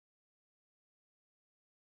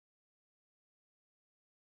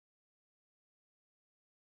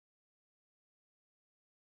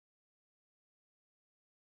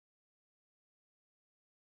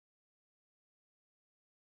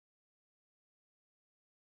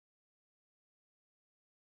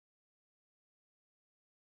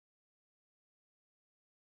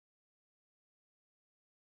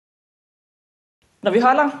Når vi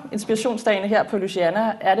holder inspirationsdagene her på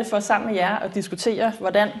Louisiana, er det for sammen med jer at diskutere,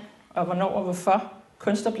 hvordan og hvornår og hvorfor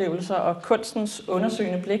kunstoplevelser og kunstens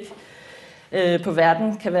undersøgende blik på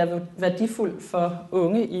verden kan være værdifuld for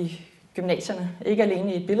unge i gymnasierne. Ikke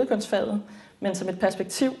alene i billedkunstfaget, men som et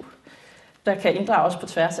perspektiv, der kan inddrages på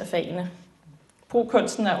tværs af fagene. Brug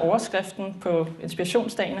kunsten er overskriften på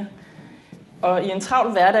inspirationsdagene, og i en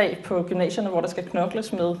travl hverdag på gymnasierne, hvor der skal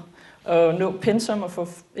knokles med at nå pensum og få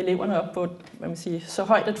eleverne op på så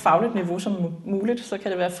højt et fagligt niveau som muligt, så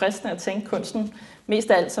kan det være fristende at tænke kunsten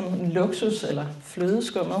mest af alt som en luksus eller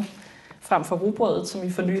flødeskummet, frem for rugbrødet, som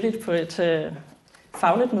vi for nyligt på et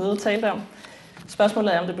fagligt møde talte om.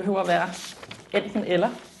 Spørgsmålet er, om det behøver at være enten eller,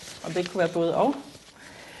 om det ikke kunne være både og.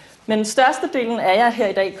 Men størstedelen af jer her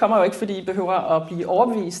i dag kommer jo ikke, fordi I behøver at blive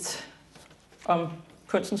overbevist om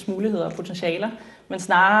kunstens muligheder og potentialer, men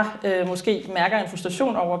snarere måske mærker en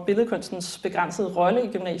frustration over billedkunstens begrænsede rolle i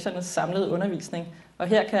gymnasiernes samlede undervisning. Og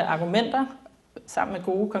her kan argumenter sammen med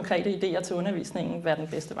gode, konkrete idéer til undervisningen være den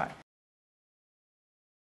bedste vej.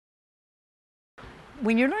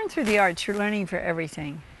 When you learn through the arts, you're learning for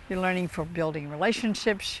everything. You're learning for building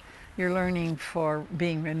relationships. You're learning for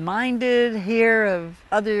being reminded here of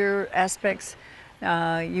other aspects.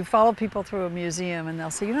 You follow people through a museum and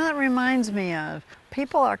they'll say, you know, that reminds me of.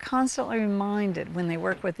 People are constantly reminded when they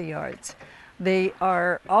work with the arts. They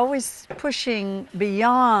are always pushing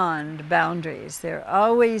beyond boundaries. They're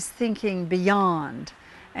always thinking beyond.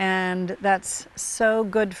 And that's so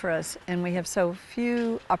good for us, and we have so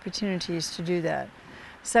few opportunities to do that.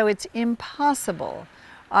 So it's impossible,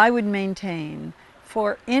 I would maintain,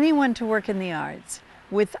 for anyone to work in the arts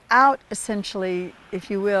without essentially, if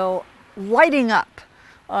you will, lighting up,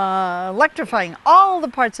 electrifying all the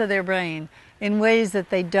parts of their brain in ways that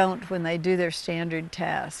they don't when they do their standard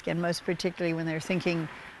task, and most particularly when they're thinking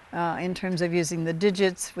in terms of using the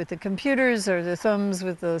digits with the computers or the thumbs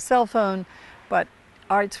with the cell phone. But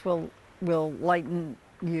arts will lighten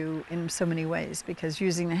you in so many ways, because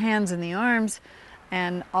using the hands and the arms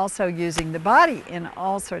and also using the body in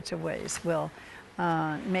all sorts of ways will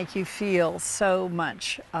make you feel so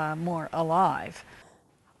much more alive.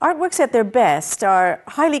 Artworks at their best are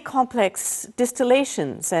highly complex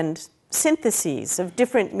distillations and syntheses of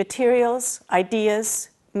different materials, ideas,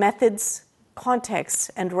 methods,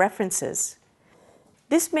 contexts, and references.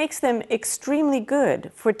 This makes them extremely good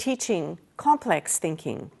for teaching complex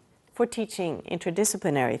thinking, for teaching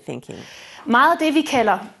interdisciplinary thinking. Meget af det, vi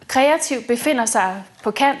kalder kreativ, befinder sig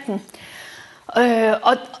på kanten.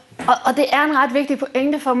 Og det er en ret vigtig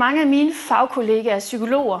pointe, for mange af mine fagkollegaer,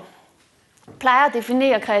 psykologer, plejer at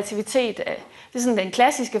definere kreativitet. Det er sådan den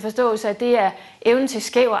klassiske forståelse, at det er evnen til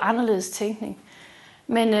skæv og anderledes tænkning.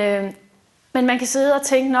 Men man kan sidde og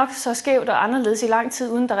tænke nok så skævt og anderledes i lang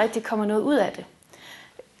tid, uden der rigtig kommer noget ud af det.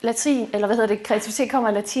 Kreativitet kommer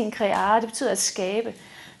af latin creare, det betyder at skabe.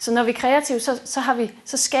 Så når vi er kreative,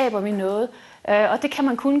 så skaber vi noget. Og det kan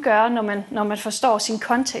man kun gøre, når man forstår sin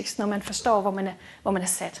kontekst, når man forstår, hvor man er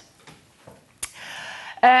sat.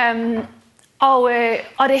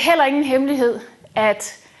 Og det er heller ingen hemmelighed,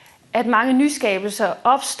 at mange nyskabelser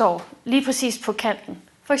opstår lige præcis på kanten.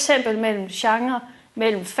 For eksempel mellem genre,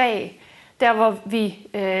 mellem fag. Der hvor vi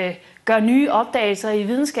gør nye opdagelser i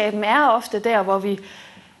videnskaben, er ofte der, hvor vi,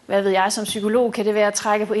 som psykolog, kan det være at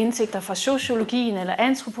trække på indsigter fra sociologien, eller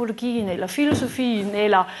antropologien, eller filosofien,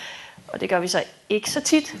 eller, og det gør vi så ikke så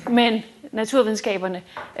tit, men naturvidenskaberne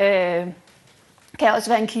kan også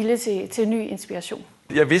være en kilde til ny inspiration.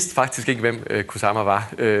 Jeg vidste faktisk ikke, hvem Kusama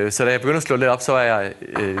var, så da jeg begyndte at slå lidt op, så var jeg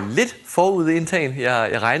lidt forud i indtagen.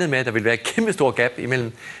 Jeg regnede med, at der ville være et kæmpe stort gap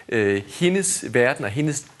imellem hendes verden og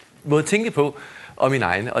hendes måde at tænke på og min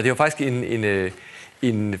egen. Og det var faktisk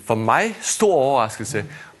en for mig stor overraskelse,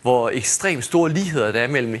 hvor ekstremt store ligheder der er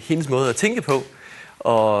mellem hendes måde at tænke på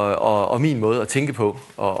og min måde at tænke på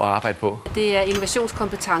og arbejde på. Det er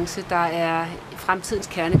innovationskompetence, der er fremtidens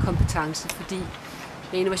kernekompetence, fordi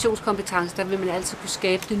med innovationskompetence, der vil man altid kunne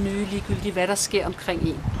skabe det nye, ligegyldigt hvad der sker omkring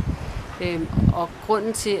en. Og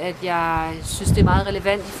grunden til, at jeg synes, det er meget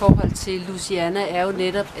relevant i forhold til Louisiana, er jo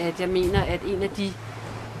netop, at jeg mener, at en af de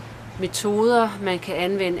metoder, man kan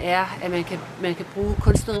anvende, er, at man kan bruge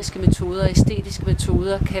kunstneriske metoder, æstetiske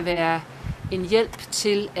metoder, kan være en hjælp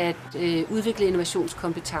til at udvikle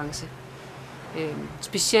innovationskompetence.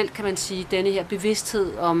 Specielt kan man sige, denne her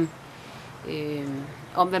bevidsthed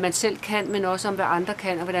om hvad man selv kan, men også om hvad andre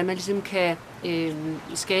kan, og hvordan man ligesom kan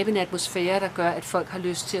skabe en atmosfære, der gør, at folk har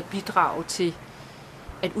lyst til at bidrage til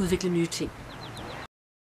at udvikle nye ting.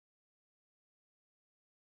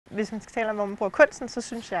 Hvis man skal tale om, hvor man bruger kunsten, så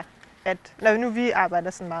synes jeg, at når nu vi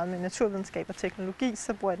arbejder sådan meget med naturvidenskab og teknologi,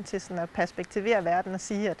 så bruger jeg den til sådan at perspektivere verden og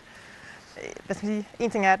sige, at hvad skal man sige,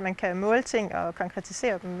 en ting er, at man kan måle ting og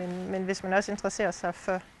konkretisere dem, men hvis man også interesserer sig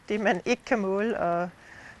for det, man ikke kan måle, og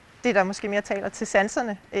det, der måske mere taler til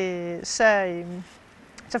sanserne,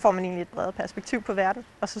 så får man egentlig et bredere perspektiv på verden,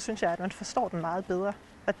 og så synes jeg, at man forstår den meget bedre.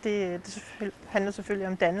 Og det handler selvfølgelig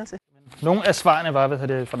om dannelse. Nogle af svarene var,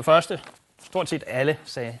 for det første, stort set alle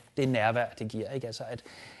sagde, det er nærvær, det giver. Ikke? Altså,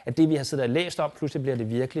 at det, vi har siddet og læst om, pludselig bliver det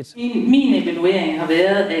virkeligt. Min evaluering har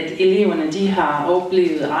været, at eleverne de har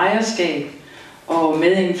oplevet ejerskab og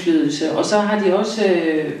medindflydelse, og så har de også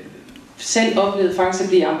selv oplevet faktisk at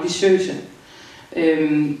blive ambitiøse.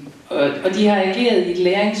 Og de har ageret i et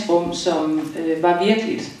læringsrum, som var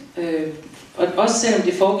virkeligt. Og også selvom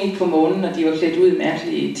det foregik på månen, og de var klædt ud i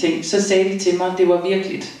mærkelige ting, så sagde de til mig, at det var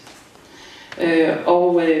virkeligt.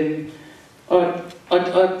 Og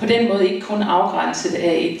på den måde ikke kun afgrænset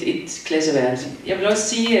af et klasseværelse. Jeg vil også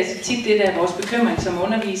sige, at tit det der vores bekymring som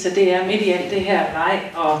underviser, det er midt i alt det her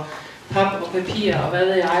leg og pap og papir og hvad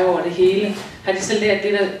ved jeg over det hele, har de så lært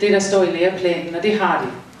det der står i læreplanen, og det har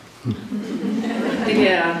de. Det kan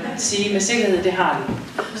jeg sige med sikkerhed, det har de.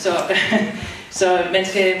 Så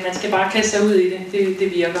man skal bare kaste sig ud i det.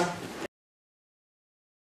 Det virker.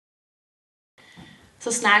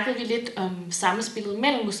 Så snakkede vi lidt om samspillet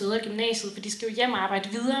mellem museet og gymnasiet, for de skal jo hjem og arbejde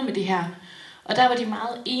videre med det her. Og der var de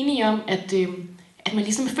meget enige om, at man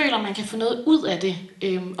ligesom føler, at man kan få noget ud af det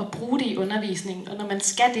og bruge det i undervisningen. Og når man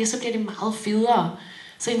skal det, så bliver det meget federe.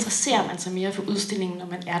 Så interesserer man sig mere for udstillingen, når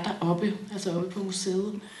man er deroppe, altså oppe på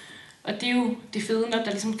museet. Og det er jo det fede, når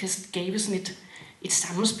der ligesom kan skabe sådan et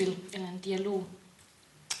samspil eller en dialog.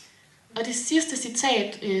 Og det sidste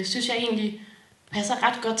citat, synes jeg egentlig passer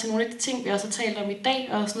ret godt til nogle af de ting, vi også har talt om i dag,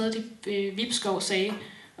 og også noget, det Vibskov sagde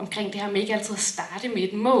omkring det her med ikke altid at starte med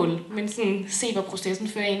et mål, men sådan se, hvor processen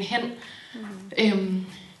fører en hen.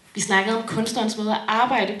 Vi snakkede om kunstnerens måde at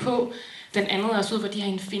arbejde på, blandt andet også ud, hvor de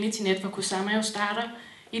her infinity-net, hvor Kusama jo starter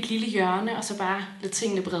i et lille hjørne, og så bare lade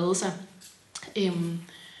tingene brede sig.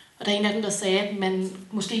 Og der er en af dem, der sagde, at man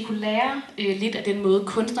måske kunne lære lidt af den måde,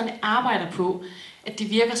 kunstnerne arbejder på, at det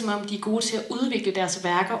virker som om, de er gode til at udvikle deres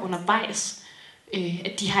værker undervejs.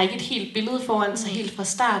 At de har ikke et helt billede foran sig helt fra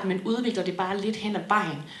start, men udvikler det bare lidt hen ad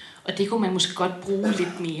vejen. Og det kunne man måske godt bruge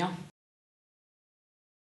lidt mere.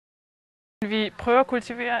 Vi prøver at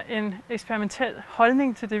kultivere en eksperimentel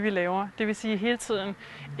holdning til det, vi laver. Det vil sige hele tiden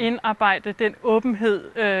indarbejde den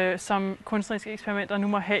åbenhed, som kunstneriske eksperimenter nu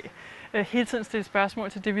må have. Hele tiden stille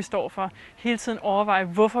spørgsmål til det, vi står for. Hele tiden overveje,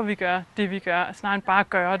 hvorfor vi gør det, vi gør, snarere end bare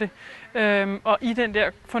gøre det. Og i den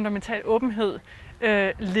der fundamentale åbenhed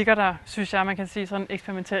ligger der, synes jeg, man kan sige, sådan en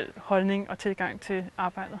eksperimentel holdning og tilgang til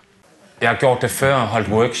arbejdet. Jeg har gjort det før, holdt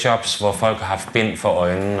workshops, hvor folk har haft bind for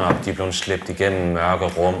øjnene, og de er blevet slæbt igennem mørke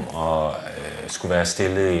rum og skulle være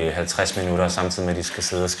stille i 50 minutter, samtidig med, at de skal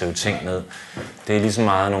sidde og skrive ting ned. Det er ligesom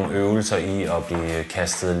meget nogle øvelser i at blive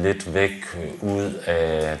kastet lidt væk ud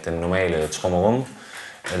af den normale trummerum,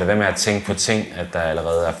 eller hvad med at tænke på ting, at der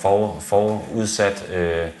allerede er forudsat.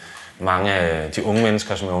 Mange af de unge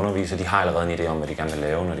mennesker, som jeg underviser, de har allerede en idé om, hvad de gerne vil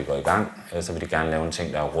lave, når de går i gang. Så vil de gerne lave en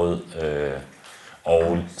ting, der er rød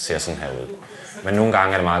og ser sådan her ud. Men nogle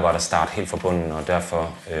gange er det meget godt at starte helt fra bunden, og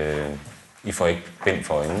derfor I får ikke bind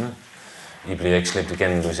for øjnene. I bliver ikke slæbt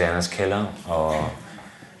igennem Louisianas kælder og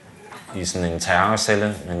i sådan en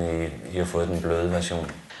terrorcelle, men I har fået den bløde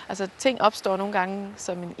version. Altså ting opstår nogle gange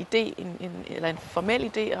som en idé, eller en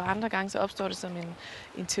formel idé, og andre gange så opstår det som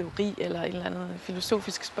en teori eller et eller andet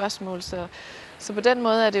filosofisk spørgsmål. Så på den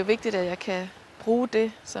måde er det jo vigtigt, at jeg kan bruge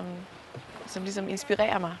det, som ligesom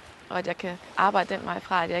inspirerer mig, og at jeg kan arbejde den vej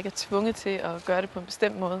fra, at jeg ikke er tvunget til at gøre det på en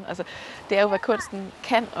bestemt måde. Altså, det er jo, hvad kunsten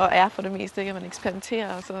kan og er for det meste, ikke? At man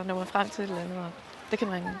eksperimenterer, og så når man frem til et eller andet. Det kan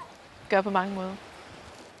man gøre på mange måder.